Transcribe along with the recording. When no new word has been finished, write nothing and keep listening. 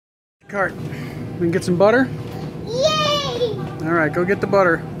cart. We can get some butter? Yay! Alright, go get the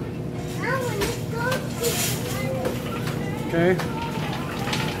butter. Okay.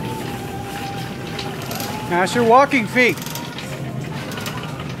 Asher, walking feet.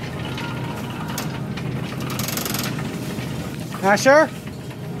 Asher?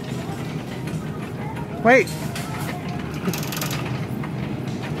 Wait.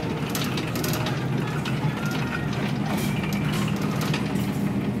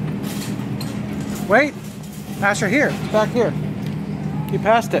 Wait. Asher, here. It's back here. You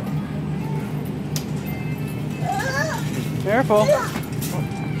passed it. Careful.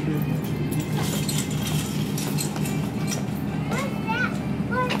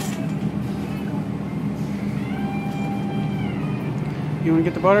 You want to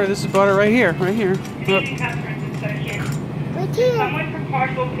get the butter? This is butter right here. Right here. Look. Right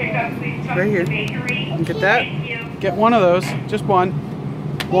here. Right here. You get that? Get one of those. Just one.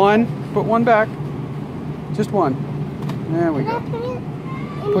 One. Put one back. Just one. There we go.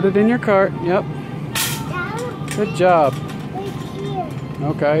 Put it in your cart. Yep. Good job.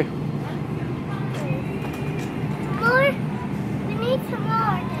 Okay. More? We need some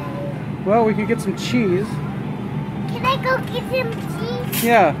more, Daddy. Well, we could get some cheese. Can I go get some cheese?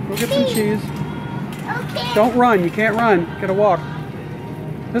 Yeah, go get some cheese. Okay. Don't run. You can't run. You gotta walk.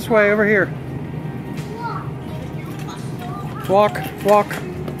 This way, over here. Walk, walk.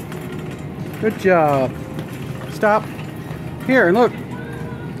 Good job. Stop. Here, look.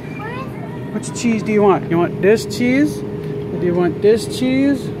 Which cheese do you want? You want this cheese? Or do you want this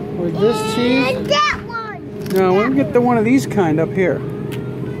cheese? Or this cheese? And that one. No, we'll get the one of these kind up here.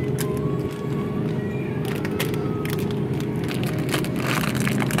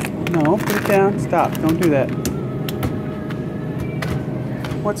 No, put it down. Stop. Don't do that.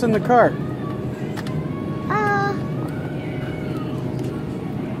 What's in the cart?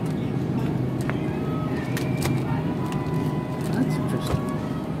 That's interesting.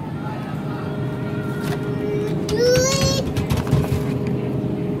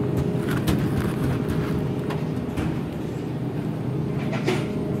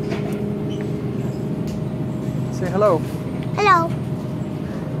 Say hello. Hello.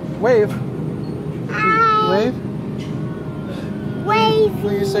 Wave. Hi. Wave. Wavy. Who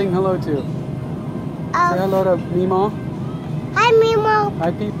are you saying hello to? Say hello to Mima. Hi, Mimo.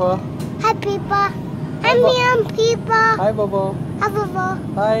 Hi, Peepa. Hi, Peepa. Hi, Mom, Peepa. Hi, Bobo. Hi, Bobo.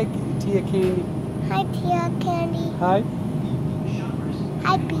 Hi, Tia Candy. Hi, Tia Candy. Hi,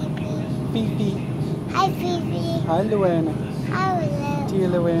 Hi, Pee-Pee. Fifi. Hi, Fifi. Hi, Luana. Hi, Willow. Tia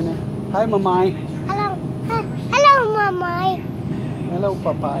Luana. Hi, Mamai. Hello. Hello, Mama. Hello,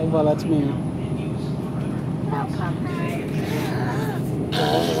 Papai. Well, that's me. Hello, Papa.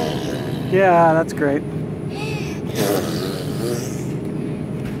 Yeah, that's great.